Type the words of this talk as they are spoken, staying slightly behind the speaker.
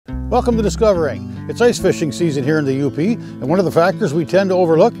Welcome to Discovering. It's ice fishing season here in the UP, and one of the factors we tend to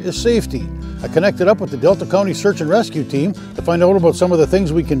overlook is safety. I connected up with the Delta County Search and Rescue team to find out about some of the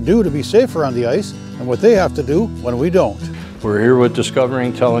things we can do to be safer on the ice and what they have to do when we don't. We're here with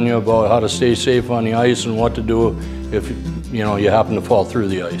Discovering, telling you about how to stay safe on the ice and what to do if you happen to fall through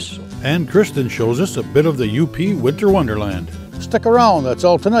the ice. And Kristen shows us a bit of the UP Winter Wonderland. Stick around, that's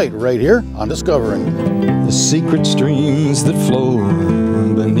all tonight, right here on Discovering. The secret streams that flow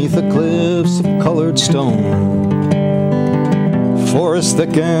beneath the cliffs of colored stone, forest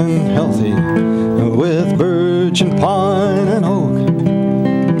thick and healthy with birch and pine and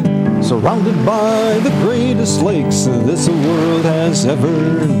oak, surrounded by the greatest lakes this world has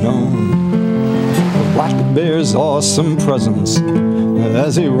ever known. The black bear's awesome presence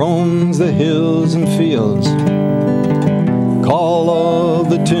as he roams the hills and fields, call of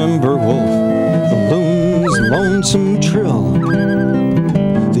the timber wolf, the loon's lonesome trill,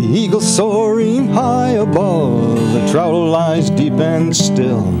 the eagle soaring high above, the trout lies deep and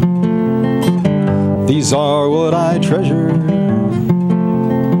still. These are what I treasure,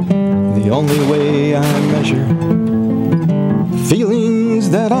 the only way I measure feelings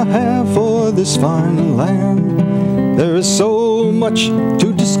that I have for this fine land. There is so much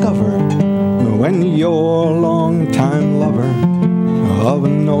to discover when you're a long-time lover of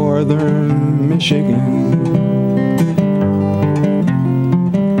northern Michigan.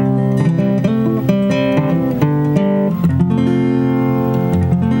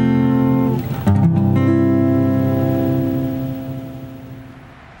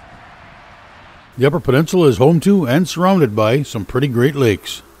 The Upper Peninsula is home to and surrounded by some pretty great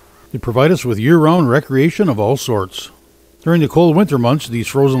lakes. They provide us with year-round recreation of all sorts. During the cold winter months, these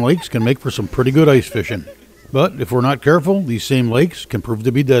frozen lakes can make for some pretty good ice fishing. But if we're not careful, these same lakes can prove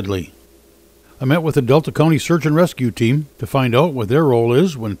to be deadly. I met with the Delta County Search and Rescue team to find out what their role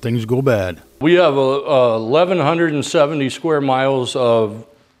is when things go bad. We have 1,170 square miles of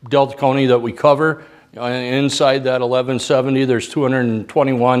Delta County that we cover. Inside that 1,170, there's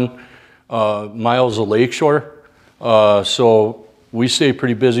 221 miles of lakeshore. So we stay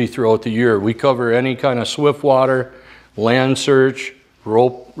pretty busy throughout the year. We cover any kind of swift water, land search,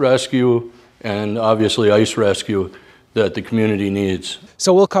 rope rescue, and obviously ice rescue that the community needs.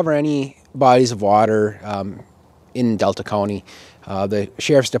 So we'll cover any bodies of water in Delta County. The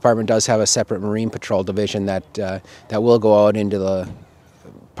Sheriff's Department does have a separate Marine Patrol division that will go out into the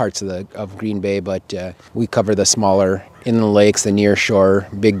parts of Green Bay, but we cover the smaller inland lakes, the near shore,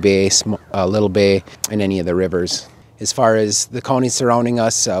 Big Bay, Little Bay, and any of the rivers. As far as the counties surrounding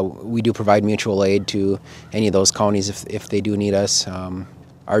us, we do provide mutual aid to any of those counties if they do need us.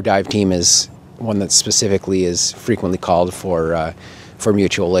 Our dive team is one that specifically is frequently called for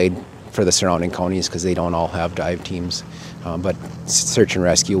mutual aid for the surrounding counties because they don't all have dive teams. But search and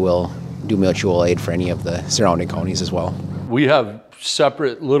rescue will do mutual aid for any of the surrounding counties as well. We have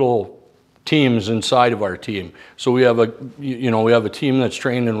separate little teams inside of our team. So we have a team that's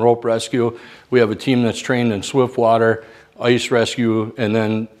trained in rope rescue, we have a team that's trained in swift water, ice rescue, and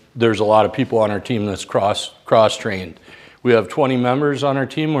then there's a lot of people on our team that's cross-trained. We have 20 members on our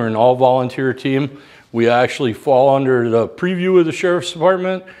team. We're an all-volunteer team. We actually fall under the preview of the Sheriff's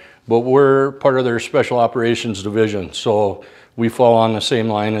Department, but we're part of their Special Operations Division. So we fall on the same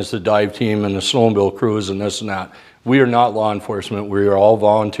line as the dive team and the snowmobile crews and this and that. We are not law enforcement. We are all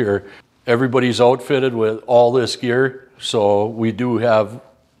volunteer. Everybody's outfitted with all this gear, so we do have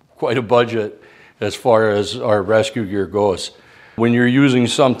quite a budget as far as our rescue gear goes. When you're using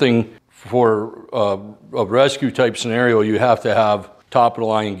something for a rescue type scenario, you have to have top of the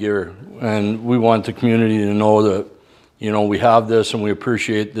line gear, and we want the community to know that we have this and we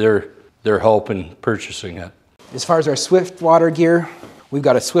appreciate their help in purchasing it. As far as our Swiftwater gear, we've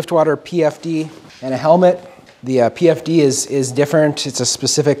got a Swiftwater PFD and a helmet. The PFD is different. It's a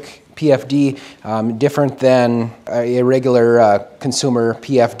specific PFD, different than a regular consumer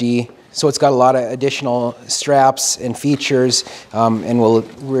PFD. So it's got a lot of additional straps and features, and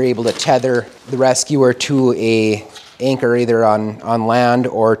we're able to tether the rescuer to a anchor either on land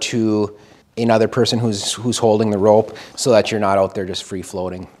or to another person who's holding the rope so that you're not out there just free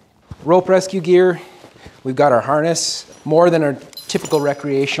floating. Rope rescue gear, we've got our harness, more than a typical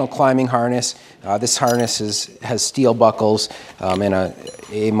recreational climbing harness. This harness has steel buckles and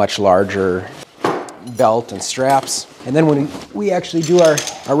a much larger belt and straps. And then when we actually do our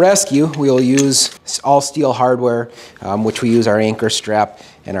rescue, we'll use all steel hardware, which we use our anchor strap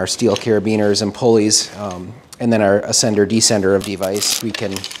and our steel carabiners and pulleys, and then our ascender-descender of device. We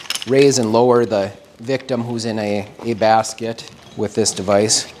can raise and lower the victim who's in a basket with this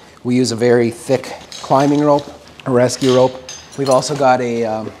device. We use a very thick climbing rope, a rescue rope. We've also got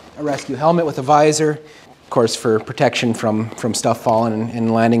a a rescue helmet with a visor, of course for protection from stuff falling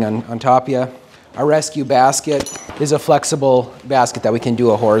and landing on top of you. Our rescue basket is a flexible basket that we can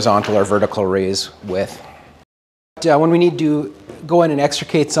do a horizontal or vertical raise with. When we need to go in and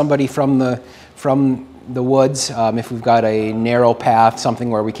extricate somebody from the woods, if we've got a narrow path,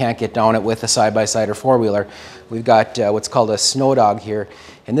 something where we can't get down it with a side-by-side or four-wheeler, we've got what's called a snow dog here.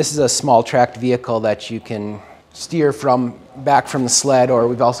 And this is a small tracked vehicle that you can steer back from the sled, or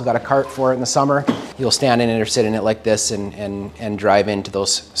we've also got a cart for it in the summer. You'll stand in it or sit in it like this and drive into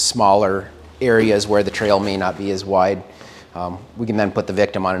those smaller areas where the trail may not be as wide. We can then put the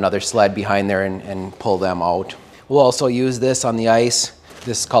victim on another sled behind there and pull them out. We'll also use this on the ice.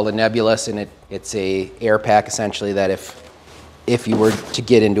 This is called a nebulous, and it's a air pack essentially that if you were to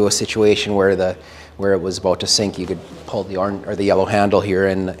get into a situation where it was about to sink, you could pull the orange or the yellow handle here,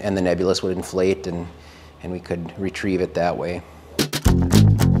 and the nebulous would inflate, and we could retrieve it that way.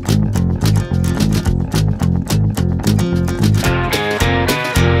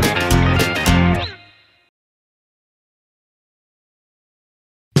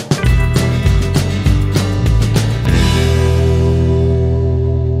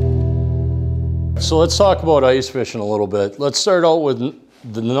 So let's talk about ice fishing a little bit. Let's start out with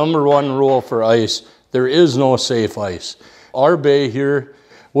the number one rule for ice. There is no safe ice. Our bay here,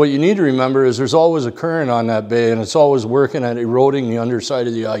 what you need to remember is there's always a current on that bay, and it's always working at eroding the underside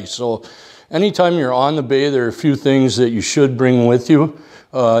of the ice. So anytime you're on the bay, there are a few things that you should bring with you.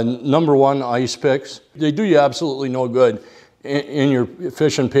 Number one, ice picks. They do you absolutely no good in your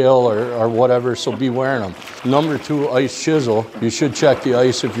fishing pail or whatever, so be wearing them. Number two, ice chisel. You should check the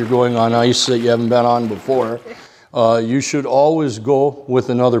ice if you're going on ice that you haven't been on before. You should always go with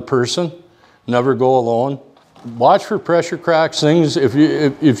another person, never go alone. Watch for pressure cracks, things.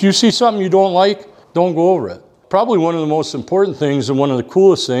 If you see something you don't like, don't go over it. Probably one of the most important things and one of the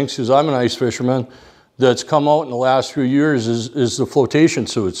coolest things, because I'm an ice fisherman, that's come out in the last few years is the flotation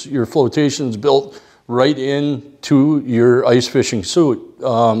suits. Your flotation's built right into your ice fishing suit.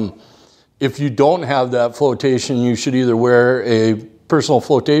 If you don't have that flotation, you should either wear a personal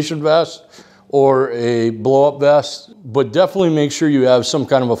flotation vest or a blow-up vest, but definitely make sure you have some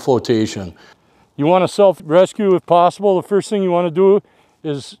kind of a flotation. You want to self-rescue if possible. The first thing you want to do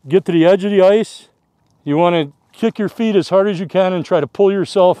is get to the edge of the ice. You want to kick your feet as hard as you can and try to pull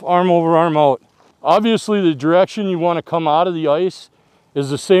yourself arm over arm out. Obviously, the direction you want to come out of the ice is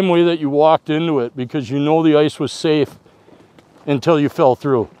the same way that you walked into it, because you know the ice was safe until you fell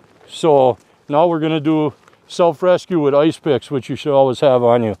through. So now we're going to do self-rescue with ice picks, which you should always have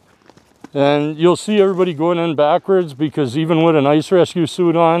on you. And you'll see everybody going in backwards, because even with an ice rescue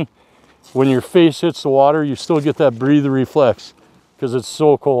suit on, when your face hits the water, you still get that breather reflex because it's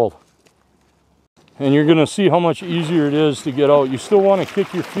so cold. And you're going to see how much easier it is to get out. You still want to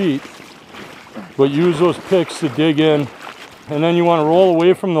kick your feet, but use those picks to dig in. And then you want to roll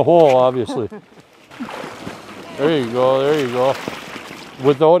away from the hole, obviously. There you go, there you go.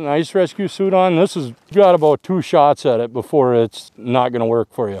 Without an ice rescue suit on, this has got about 2 shots at it before it's not going to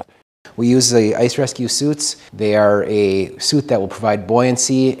work for you. We use the ice rescue suits. They are a suit that will provide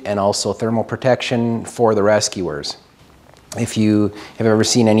buoyancy and also thermal protection for the rescuers. If you have ever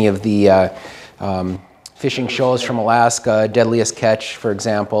seen any of the fishing shows from Alaska, Deadliest Catch, for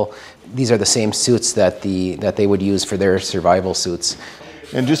example, these are the same suits that they would use for their survival suits.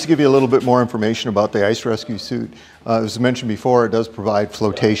 And just to give you a little bit more information about the ice rescue suit, as mentioned before, it does provide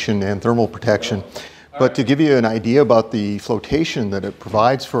flotation and thermal protection. But to give you an idea about the flotation that it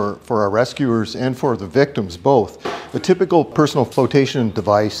provides for our rescuers and for the victims both, a typical personal flotation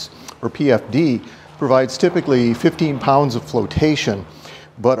device, or PFD, provides typically 15 pounds of flotation,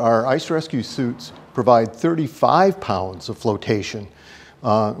 but our ice rescue suits provide 35 pounds of flotation.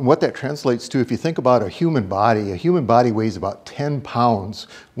 What that translates to, if you think about a human body weighs about 10 pounds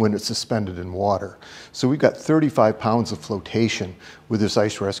when it's suspended in water. So we've got 35 pounds of flotation with this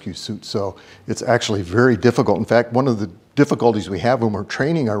ice rescue suit. So it's actually very difficult. In fact, one of the difficulties we have when we're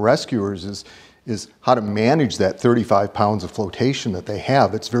training our rescuers is how to manage that 35 pounds of flotation that they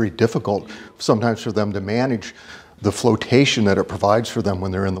have. It's very difficult sometimes for them to manage the flotation that it provides for them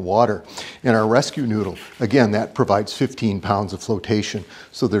when they're in the water. And our rescue noodle, again, that provides 15 pounds of flotation.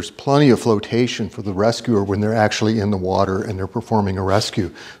 So there's plenty of flotation for the rescuer when they're actually in the water and they're performing a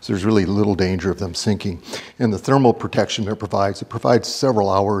rescue. So there's really little danger of them sinking. And the thermal protection it provides several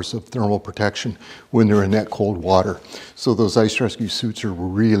hours of thermal protection when they're in that cold water. So those ice rescue suits are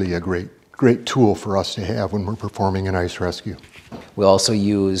really a great tool for us to have when we're performing an ice rescue. We also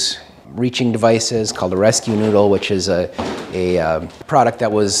use reaching devices called a rescue noodle, which is a product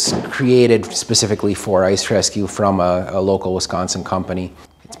that was created specifically for ice rescue from a local Wisconsin company.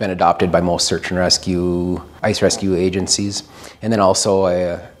 It's been adopted by most search and rescue, ice rescue agencies. And then also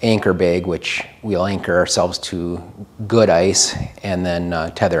a anchor bag, which we'll anchor ourselves to good ice and then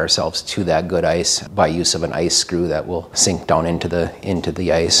tether ourselves to that good ice by use of an ice screw that will sink down into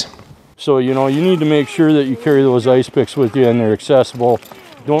the ice. So, you know, you need to make sure that you carry those ice picks with you and they're accessible.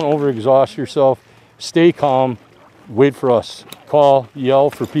 Don't overexhaust yourself. Stay calm. Wait for us. Call,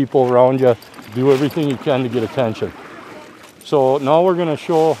 yell for people around you. Do everything you can to get attention. So now we're going to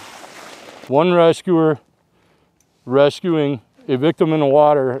show one rescuer rescuing a victim in the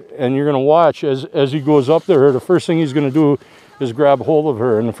water, and you're going to watch as he goes up there. The first thing he's going to do is grab hold of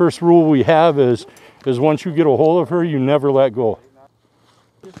her. And the first rule we have is once you get a hold of her, you never let go.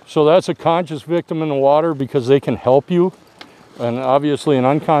 So that's a conscious victim in the water because they can help you. And obviously an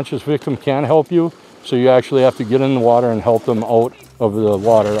unconscious victim can't help you. So you actually have to get in the water and help them out of the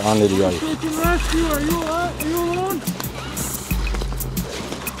water onto the ice. Rescue, are you alone?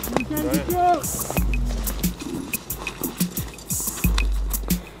 We can't get you out.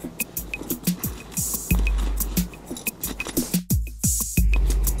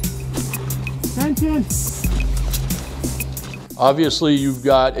 Attention. Obviously you've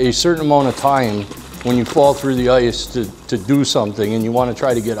got a certain amount of time when you fall through the ice to do something, and you want to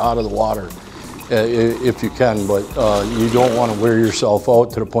try to get out of the water if you can, but you don't want to wear yourself out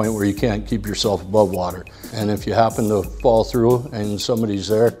to the point where you can't keep yourself above water. And if you happen to fall through and somebody's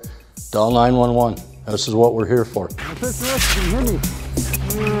there, dial 911. This is what we're here for. All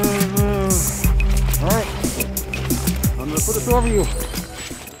right, I'm going to put this over you.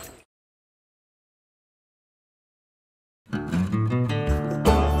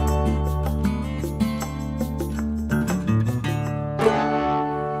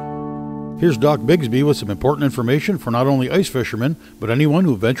 Here's Doc Bigsby with some important information for not only ice fishermen, but anyone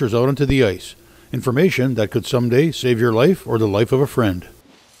who ventures out into the ice. Information that could someday save your life or the life of a friend.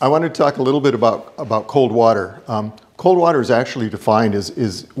 I want to talk a little bit about cold water. Cold water is actually defined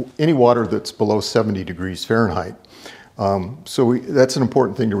as any water that's below 70 degrees Fahrenheit. That's an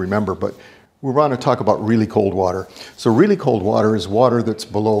important thing to remember, but we want to talk about really cold water. So really cold water is water that's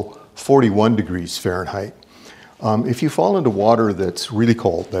below 41 degrees Fahrenheit. If you fall into water that's really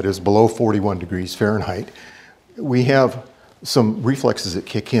cold, that is below 41 degrees Fahrenheit, we have some reflexes that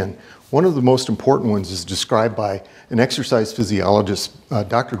kick in. One of the most important ones is described by an exercise physiologist,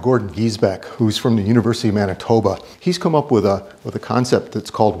 Dr. Gordon Giesbeck, who's from the University of Manitoba. He's come up with a concept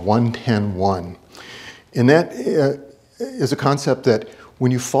that's called 1-10-1. And that is a concept that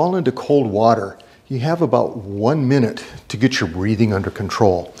when you fall into cold water, you have about 1 minute to get your breathing under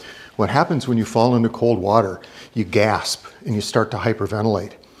control. What happens when you fall into cold water, you gasp and you start to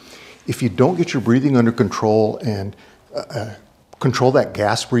hyperventilate. If you don't get your breathing under control and control that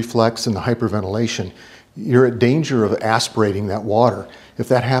gasp reflex and the hyperventilation, you're at danger of aspirating that water. If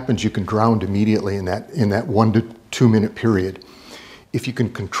that happens, you can drown immediately in that 1 to 2 minute period. If you can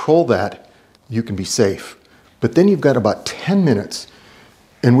control that, you can be safe. But then you've got about 10 minutes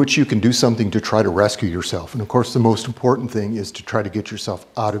in which you can do something to try to rescue yourself. And of course, the most important thing is to try to get yourself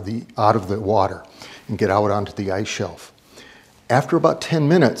out of the water and get out onto the ice shelf. After about 10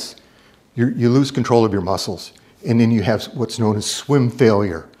 minutes, you lose control of your muscles, and then you have what's known as swim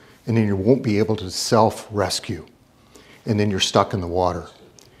failure, and then you won't be able to self-rescue, and then you're stuck in the water.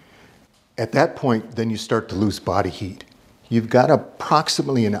 At that point, then you start to lose body heat. You've got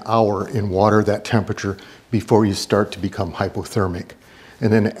approximately an hour in water that temperature before you start to become hypothermic.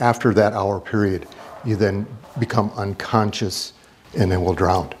 And then after that hour period, you then become unconscious and then will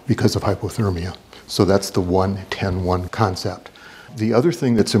drown because of hypothermia. So that's the 1-10-1 concept. The other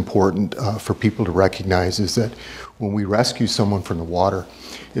thing that's important for people to recognize is that when we rescue someone from the water,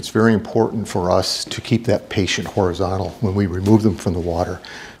 it's very important for us to keep that patient horizontal. When we remove them from the water,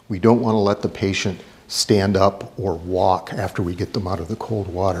 we don't want to let the patient stand up or walk after we get them out of the cold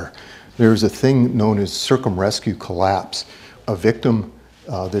water. There's a thing known as circumrescue collapse. A victim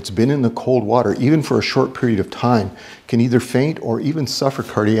that's been in the cold water, even for a short period of time, can either faint or even suffer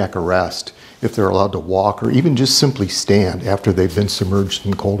cardiac arrest if they're allowed to walk or even just simply stand after they've been submerged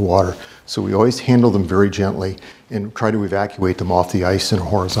in cold water. So we always handle them very gently and try to evacuate them off the ice in a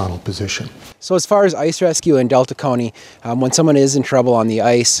horizontal position. So as far as ice rescue in Delta County, when someone is in trouble on the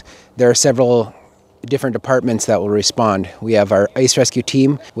ice, there are several different departments that will respond. We have our ice rescue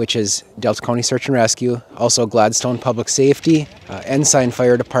team, which is Delta County Search and Rescue, also Gladstone Public Safety, Ensign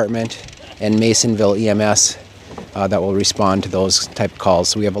Fire Department, and Masonville EMS that will respond to those type of calls.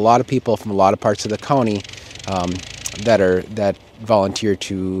 So we have a lot of people from a lot of parts of the county that volunteer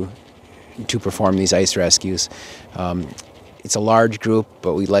to perform these ice rescues. It's a large group,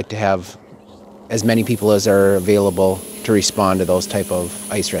 but we'd like to have as many people as are available to respond to those type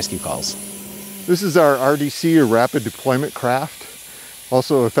of ice rescue calls. This is our RDC, or Rapid Deployment Craft,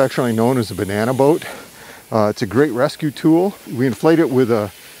 also affectionately known as a banana boat. It's a great rescue tool. We inflate it with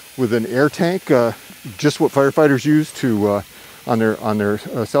an air tank, just what firefighters use to on their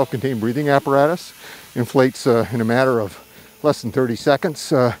self-contained breathing apparatus. Inflates in a matter of less than 30 seconds.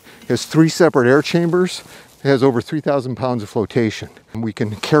 Has 3 separate air chambers. It has over 3,000 pounds of flotation. We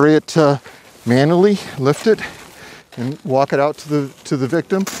can carry it manually, lift it, and walk it out to the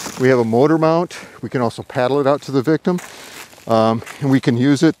victim. We have a motor mount. We can also paddle it out to the victim. And we can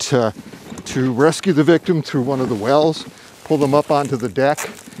use it to rescue the victim through one of the wells, pull them up onto the deck,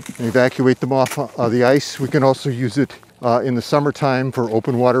 and evacuate them off the ice. We can also use it in the summertime for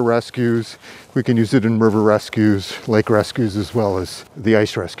open water rescues. We can use it in river rescues, lake rescues, as well as the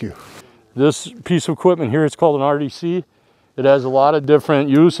ice rescue. This piece of equipment here, it's called an RDC. It has a lot of different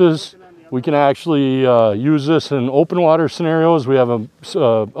uses. We can actually use this in open water scenarios. We have a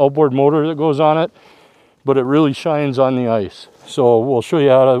outboard motor that goes on it, but it really shines on the ice. So we'll show you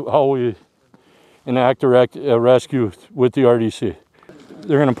how we enact a rescue with the RDC.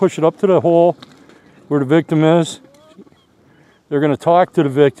 They're going to push it up to the hole where the victim is. They're going to talk to the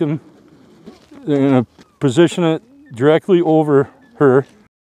victim. They're going to position it directly over her.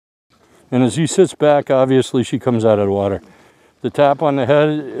 And as he sits back, obviously she comes out of the water. The tap on the head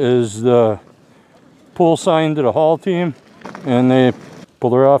is the pull sign to the haul team, and they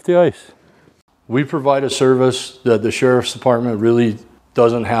pull her off the ice. We provide a service that the Sheriff's Department really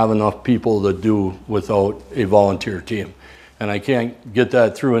doesn't have enough people to do without a volunteer team. And I can't get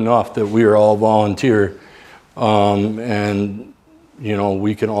that through enough that we are all volunteer. And you know,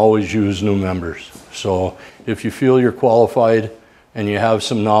 we can always use new members. So if you feel you're qualified and you have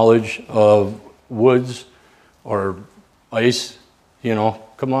some knowledge of woods or ice, you know,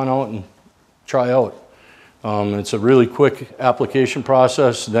 come on out and try out. It's a really quick application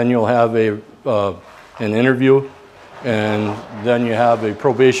process. Then you'll have an interview, and then you have a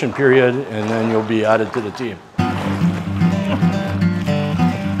probation period, and then you'll be added to the team.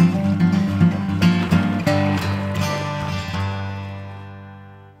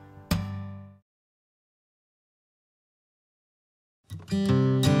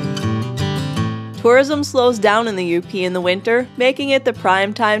 Tourism slows down in the UP in the winter, making it the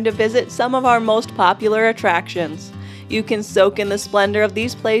prime time to visit some of our most popular attractions. You can soak in the splendor of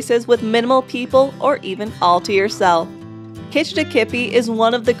these places with minimal people or even all to yourself. Kitch iti Kipi is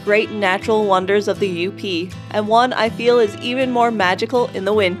one of the great natural wonders of the UP, and one I feel is even more magical in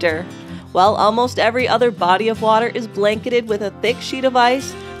the winter. While almost every other body of water is blanketed with a thick sheet of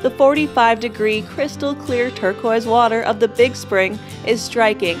ice, the 45-degree crystal clear turquoise water of the Big Spring is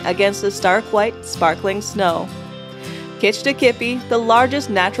striking against the stark white, sparkling snow. Kitch iti Kipi, the largest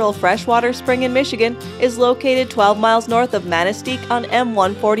natural freshwater spring in Michigan, is located 12 miles north of Manistee on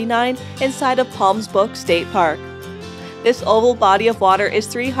M149 inside of Palms Book State Park. This oval body of water is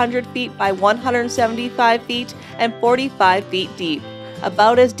 300 feet by 175 feet and 45 feet deep,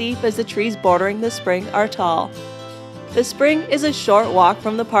 about as deep as the trees bordering the spring are tall. The spring is a short walk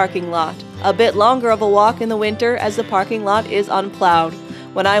from the parking lot, a bit longer of a walk in the winter as the parking lot is unplowed.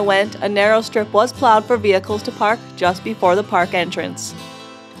 When I went, a narrow strip was plowed for vehicles to park just before the park entrance.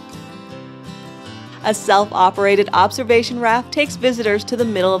 A self-operated observation raft takes visitors to the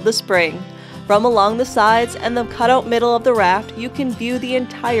middle of the spring. From along the sides and the cutout middle of the raft, you can view the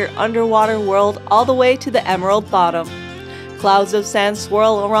entire underwater world all the way to the emerald bottom. Clouds of sand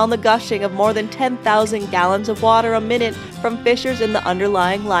swirl around the gushing of more than 10,000 gallons of water a minute from fissures in the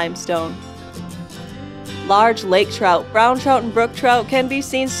underlying limestone. Large lake trout, brown trout, and brook trout can be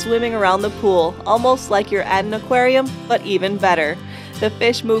seen swimming around the pool, almost like you're at an aquarium, but even better. The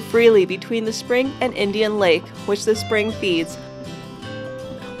fish move freely between the spring and Indian Lake, which the spring feeds,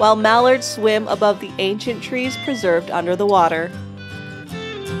 while mallards swim above the ancient trees preserved under the water.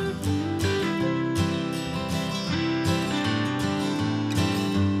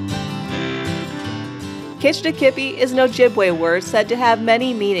 Kitch iti Kipi is an Ojibwe word said to have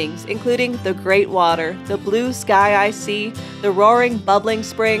many meanings, including the great water, the blue sky I see, the roaring, bubbling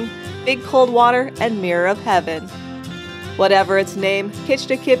spring, big cold water, and mirror of heaven. Whatever its name, Kitch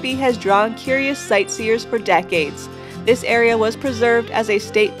iti Kipi has drawn curious sightseers for decades. This area was preserved as a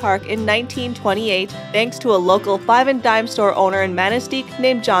state park in 1928 thanks to a local 5 and dime store owner in Manistee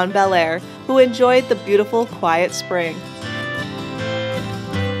named John Belair, who enjoyed the beautiful, quiet spring.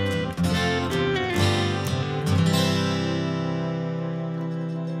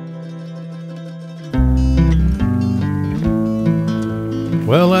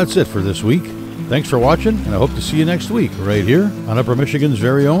 Well, that's it for this week. Thanks for watching, and I hope to see you next week right here on Upper Michigan's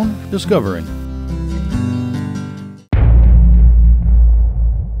very own Discovering.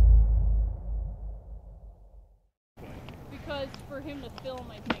 was for him to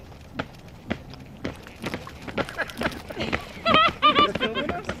film, I think.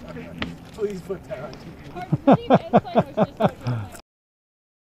 Please put that on TV. Hard to believe Ensign was just